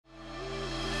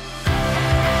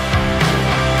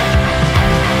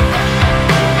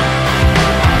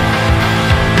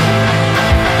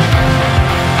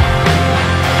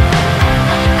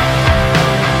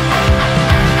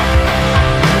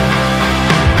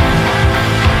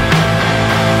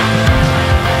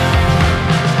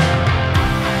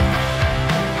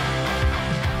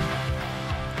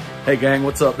Hey gang,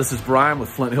 what's up? This is Brian with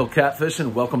Flint Hill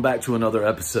Catfishing. Welcome back to another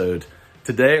episode.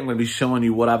 Today I'm going to be showing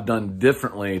you what I've done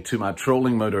differently to my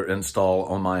trolling motor install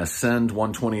on my Ascend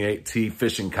 128T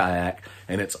fishing kayak,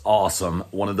 and it's awesome.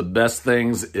 One of the best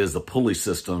things is the pulley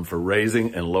system for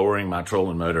raising and lowering my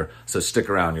trolling motor, so stick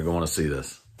around, you're going to see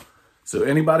this. So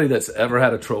anybody that's ever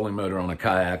had a trolling motor on a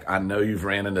kayak, I know you've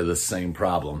ran into the same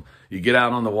problem. You get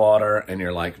out on the water and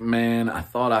you're like, man, I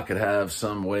thought I could have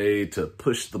some way to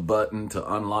push the button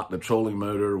to unlock the trolling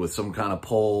motor with some kind of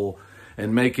pole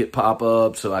and make it pop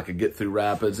up so I could get through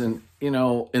rapids. And, you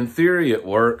know, in theory it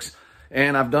works.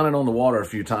 And I've done it on the water a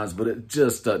few times, but it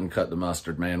just doesn't cut the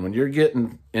mustard, man. When you're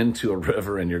getting into a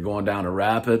river and you're going down a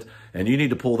rapid and you need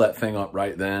to pull that thing up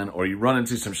right then, or you run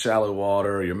into some shallow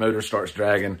water or your motor starts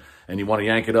dragging and you want to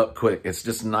yank it up quick, it's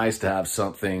just nice to have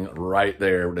something right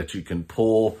there that you can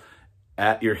pull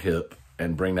at your hip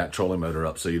and bring that trolling motor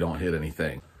up so you don't hit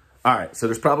anything. All right, so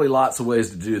there's probably lots of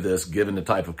ways to do this given the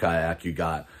type of kayak you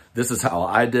got. This is how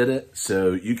I did it,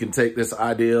 so you can take this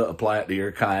idea, apply it to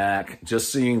your kayak.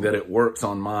 Just seeing that it works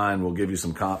on mine will give you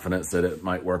some confidence that it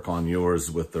might work on yours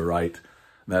with the right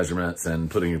measurements and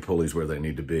putting your pulleys where they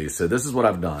need to be. So this is what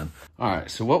I've done. All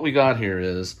right, so what we got here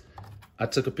is I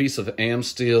took a piece of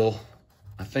AMSTEEL,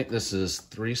 I think this is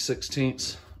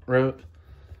 3/16 rope.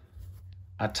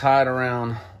 I tied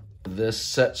around this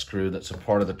set screw that's a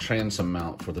part of the transom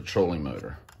mount for the trolling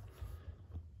motor.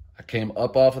 I came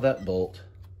up off of that bolt,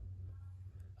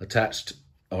 attached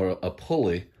or a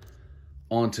pulley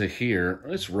onto here.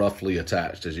 It's roughly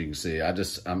attached, as you can see.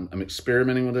 I'm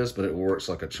experimenting with this, but it works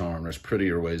like a charm. There's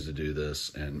prettier ways to do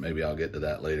this, and maybe I'll get to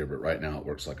that later, but right now it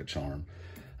works like a charm.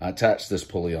 I attached this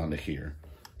pulley onto here.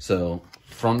 So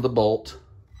from the bolt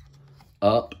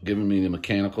up, giving me the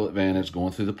mechanical advantage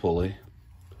going through the pulley,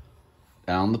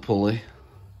 down the pulley,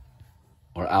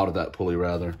 or out of that pulley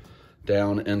rather,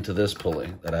 down into this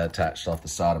pulley that I attached off the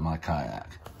side of my kayak.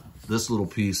 This little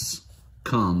piece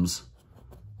comes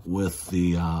with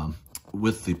the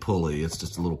pulley. It's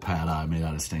just a little pad eye made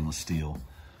out of stainless steel.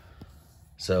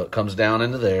 So it comes down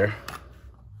into there,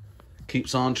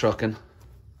 keeps on trucking.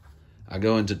 I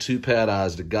go into 2 pad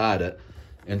eyes to guide it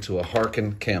into a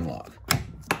HARKEN cam lock.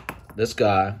 This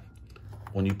guy,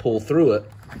 when you pull through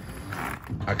it,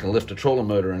 I can lift the trolling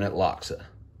motor and it locks it.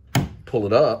 Pull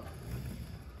it up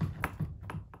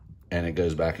and it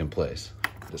goes back in place.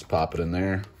 Just pop it in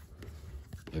there.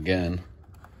 Again,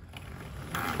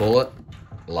 pull it,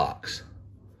 locks.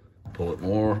 Pull it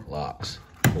more, locks.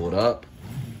 Pull it up,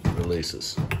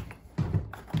 releases.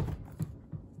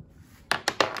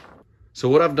 So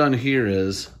what I've done here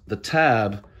is the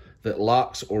tab that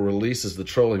locks or releases the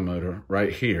trolling motor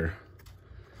right here.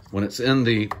 When it's in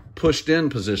the pushed in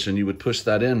position, you would push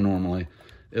that in normally,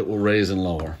 it will raise and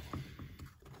lower.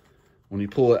 When you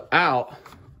pull it out,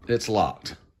 it's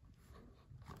locked.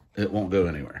 It won't go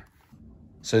anywhere.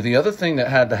 So the other thing that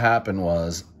had to happen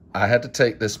was I had to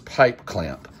take this pipe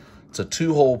clamp. It's a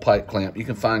 2-hole pipe clamp. You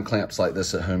can find clamps like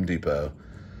this at Home Depot.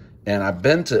 And I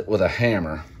bent it with a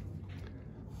hammer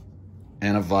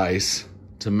and a vise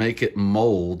to make it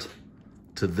mold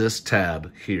to this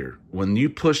tab here. When you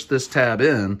push this tab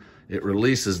in, it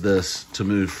releases this to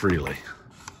move freely.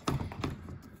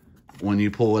 When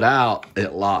you pull it out,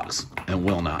 it locks and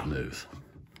will not move.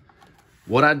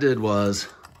 What I did was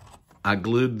I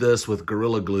glued this with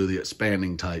Gorilla Glue, the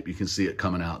expanding type. You can see it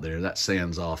coming out there. That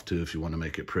sands off too if you want to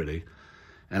make it pretty.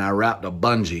 And I wrapped a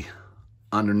bungee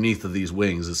underneath of these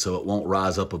wings so it won't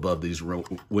rise up above these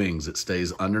wings. It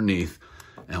stays underneath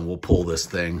and we'll pull this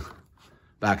thing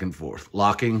back and forth,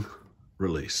 locking,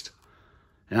 released.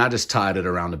 And I just tied it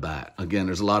around the back. Again,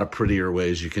 there's a lot of prettier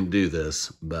ways you can do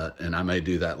this, and I may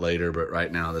do that later, but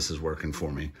right now this is working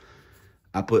for me.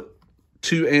 I put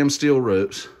 2 AMSTEEL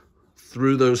ropes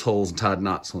through those holes and tied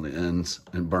knots on the ends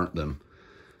and burnt them.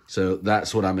 So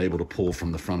that's what I'm able to pull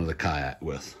from the front of the kayak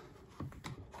with.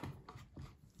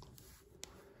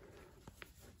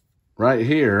 Right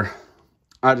here,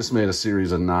 I just made a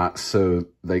series of knots so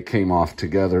they came off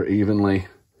together evenly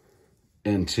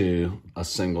into a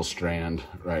single strand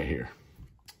right here.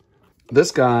 This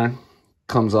guy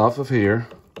comes off of here,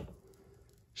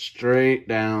 straight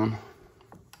down,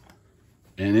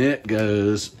 and it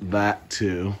goes back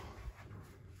to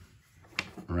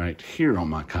right here on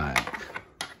my kayak.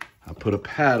 I put a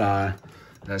pad eye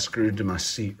that I screwed to my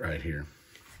seat right here.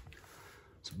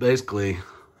 So basically,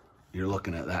 you're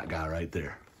looking at that guy right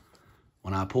there.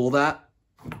 When I pull that,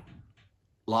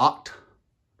 locked,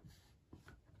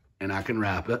 and I can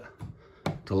wrap it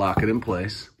to lock it in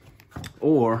place,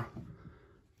 or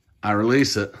I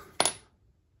release it,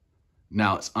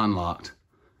 now it's unlocked,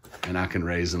 and I can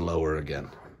raise and lower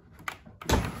again.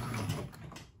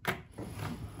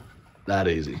 That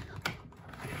easy.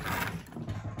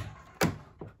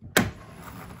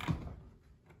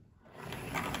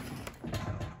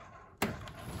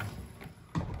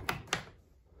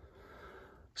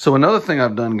 So another thing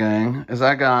I've done, gang, is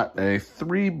I got a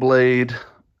 3-blade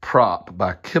prop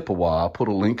by KIPIWA. I'll put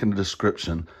a link in the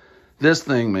description. This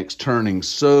thing makes turning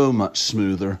so much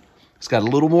smoother. It's got a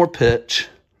little more pitch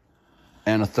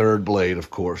and a 3rd blade, of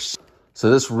course.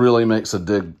 So this really makes a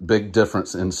big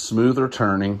difference in smoother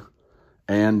turning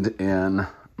and in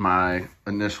my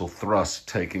initial thrust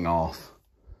taking off.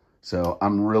 So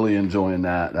I'm really enjoying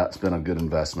that. That's been a good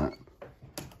investment.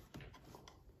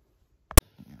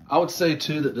 I would say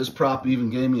too that this prop even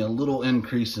gave me a little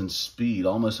increase in speed,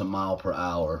 almost a mile per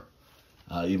hour,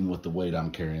 even with the weight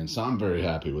I'm carrying. So I'm very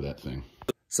happy with that thing.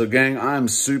 So gang, I'm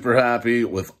super happy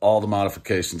with all the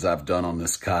modifications I've done on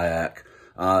this kayak.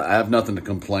 I have nothing to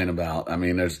complain about. I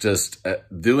mean, there's just,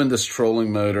 doing this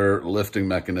trolling motor lifting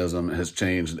mechanism has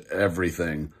changed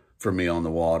everything for me on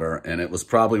the water. And it was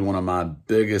probably one of my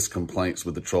biggest complaints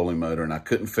with the trolling motor, and I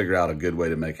couldn't figure out a good way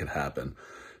to make it happen.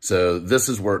 So this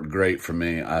has worked great for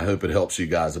me. I hope it helps you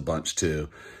guys a bunch too.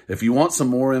 If you want some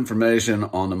more information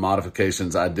on the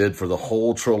modifications I did for the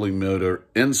whole trolling motor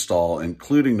install,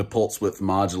 including the pulse width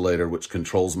modulator, which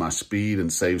controls my speed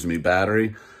and saves me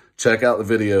battery, check out the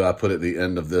video I put at the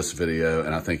end of this video,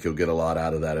 and I think you'll get a lot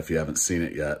out of that if you haven't seen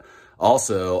it yet.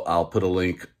 Also, I'll put a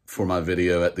link for my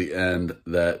video at the end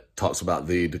that talks about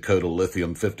the Dakota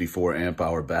Lithium 54 amp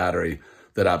hour battery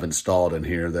that I've installed in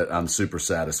here that I'm super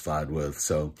satisfied with.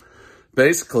 So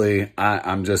basically, I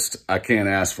can't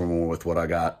ask for more with what I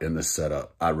got in this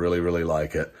setup. I really, really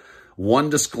like it. One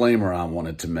disclaimer I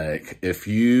wanted to make: if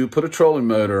you put a trolling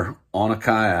motor on a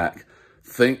kayak,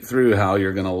 think through how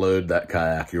you're gonna load that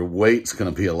kayak. Your weight's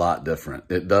gonna be a lot different.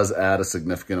 It does add a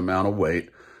significant amount of weight.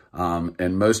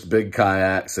 And most big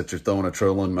kayaks that you're throwing a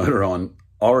trolling motor on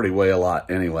already weigh a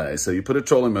lot anyway. So you put a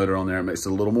trolling motor on there, it makes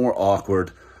it a little more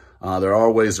awkward. There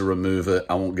are ways to remove it.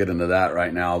 I won't get into that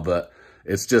right now, but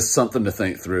it's just something to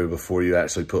think through before you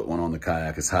actually put one on the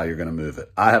kayak, is how you're going to move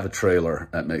it. I have a trailer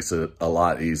that makes it a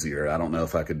lot easier. I don't know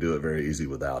if I could do it very easy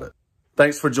without it.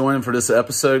 Thanks for joining for this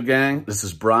episode, gang. This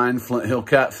is Brian, Flint Hill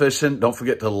Catfishing. Don't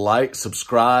forget to like,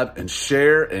 subscribe, and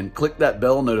share, and click that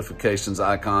bell notifications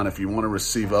icon if you want to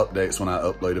receive updates when I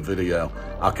upload a video.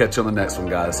 I'll catch you on the next one,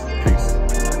 guys. Peace.